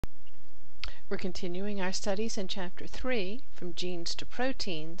We're continuing our studies in Chapter 3, From Genes to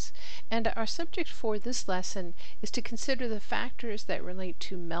Proteins, and our subject for this lesson is to consider the factors that relate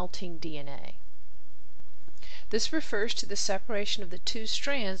to melting DNA. This refers to the separation of the two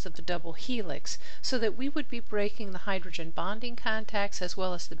strands of the double helix so that we would be breaking the hydrogen bonding contacts as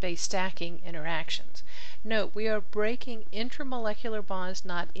well as the base stacking interactions. Note, we are breaking intramolecular bonds,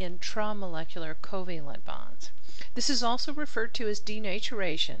 not intramolecular covalent bonds. This is also referred to as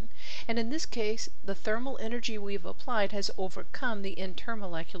denaturation, and in this case, the thermal energy we've applied has overcome the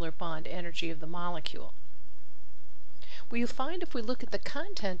intermolecular bond energy of the molecule. We'll find if we look at the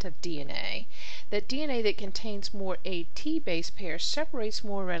content of DNA, that DNA that contains more AT base pairs separates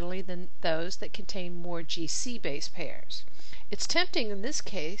more readily than those that contain more GC base pairs. It's tempting in this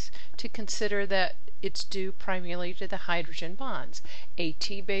case to consider that it's due primarily to the hydrogen bonds. AT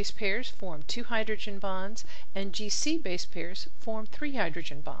base pairs form 2 hydrogen bonds, and GC base pairs form 3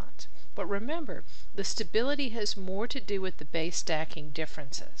 hydrogen bonds. But remember, the stability has more to do with the base stacking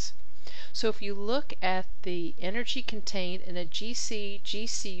differences. So if you look at the energy contained in a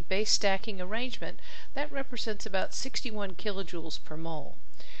GC-GC base stacking arrangement, that represents about 61 kilojoules per mole.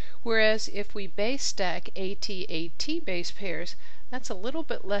 Whereas if we base stack AT-AT base pairs, that's a little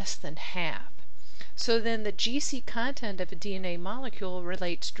bit less than half. So then the GC content of a DNA molecule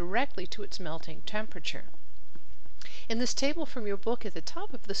relates directly to its melting temperature. In this table from your book at the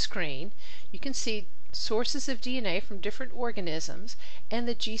top of the screen, you can see sources of DNA from different organisms and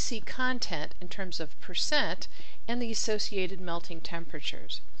the GC content in terms of percent and the associated melting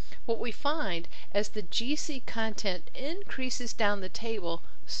temperatures. What we find as the GC content increases down the table,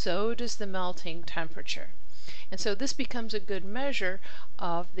 so does the melting temperature. And so this becomes a good measure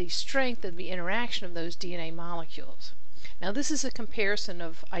of the strength of the interaction of those DNA molecules. Now this is a comparison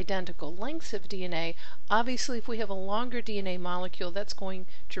of identical lengths of DNA. Obviously, if we have a longer DNA molecule, that's going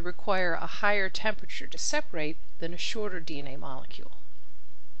to require a higher temperature to separate than a shorter DNA molecule.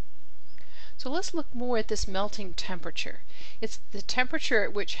 So let's look more at this melting temperature. It's the temperature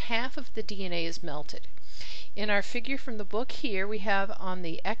at which half of the DNA is melted. In our figure from the book here, we have on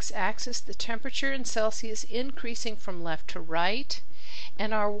the x-axis the temperature in Celsius increasing from left to right,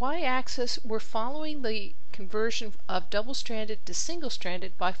 and our y-axis we're following the conversion of double-stranded to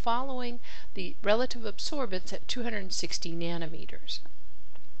single-stranded by following the relative absorbance at 260 nanometers.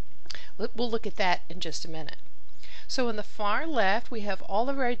 We'll look at that in just a minute. So in the far left, we have all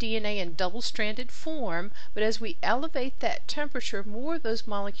of our DNA in double-stranded form, but as we elevate that temperature, more of those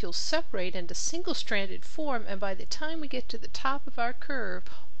molecules separate into single-stranded form, and by the time we get to the top of our curve,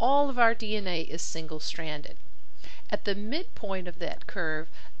 all of our DNA is single-stranded. At the midpoint of that curve,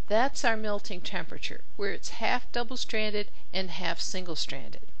 that's our melting temperature, where it's half double-stranded and half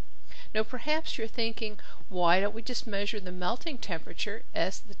single-stranded. Now perhaps you're thinking, why don't we just measure the melting temperature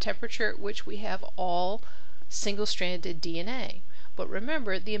as the temperature at which we have all single-stranded DNA? But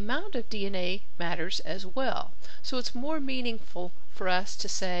remember, the amount of DNA matters as well. So it's more meaningful for us to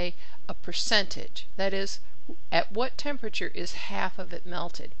say a percentage. That is, at what temperature is half of it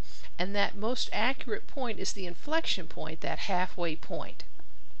melted? And that most accurate point is the inflection point, that halfway point.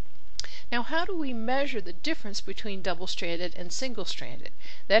 Now, how do we measure the difference between double-stranded and single-stranded?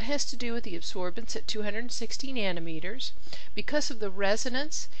 That has to do with the absorbance at 260 nanometers. Because of the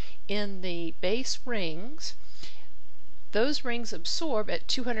resonance in the base rings, those rings absorb at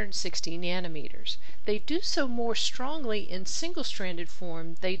 260 nanometers. They do so more strongly in single-stranded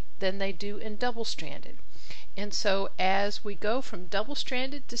form than they do in double-stranded. And so as we go from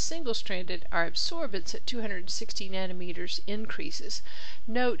double-stranded to single-stranded, our absorbance at 260 nanometers increases.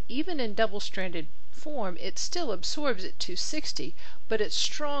 Note, even in double-stranded form, it still absorbs at 260, but it's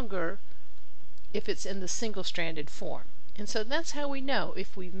stronger if it's in the single-stranded form. And so that's how we know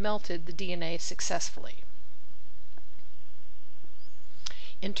if we've melted the DNA successfully.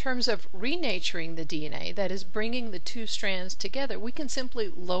 In terms of renaturing the DNA, that is bringing the two strands together, we can simply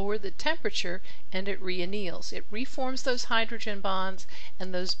lower the temperature and it reanneals. It reforms those hydrogen bonds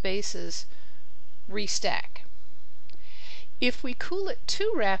and those bases restack. If we cool it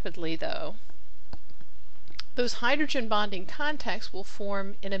too rapidly, though, those hydrogen bonding contacts will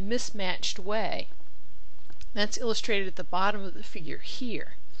form in a mismatched way. That's illustrated at the bottom of the figure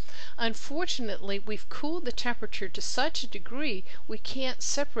here. Unfortunately, we've cooled the temperature to such a degree we can't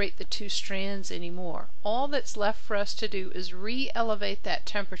separate the two strands anymore. All that's left for us to do is re-elevate that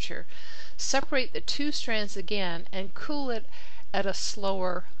temperature, separate the two strands again, and cool it at a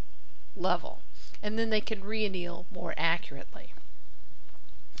slower level. And then they can reanneal more accurately.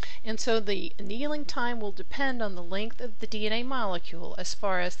 And so the annealing time will depend on the length of the DNA molecule as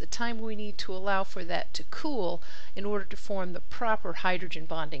far as the time we need to allow for that to cool in order to form the proper hydrogen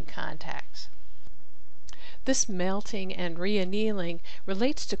bonding contacts. This melting and reannealing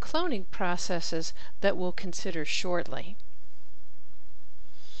relates to cloning processes that we'll consider shortly.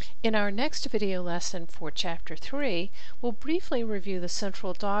 In our next video lesson for Chapter 3, we'll briefly review the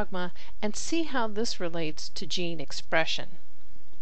central dogma and see how this relates to gene expression.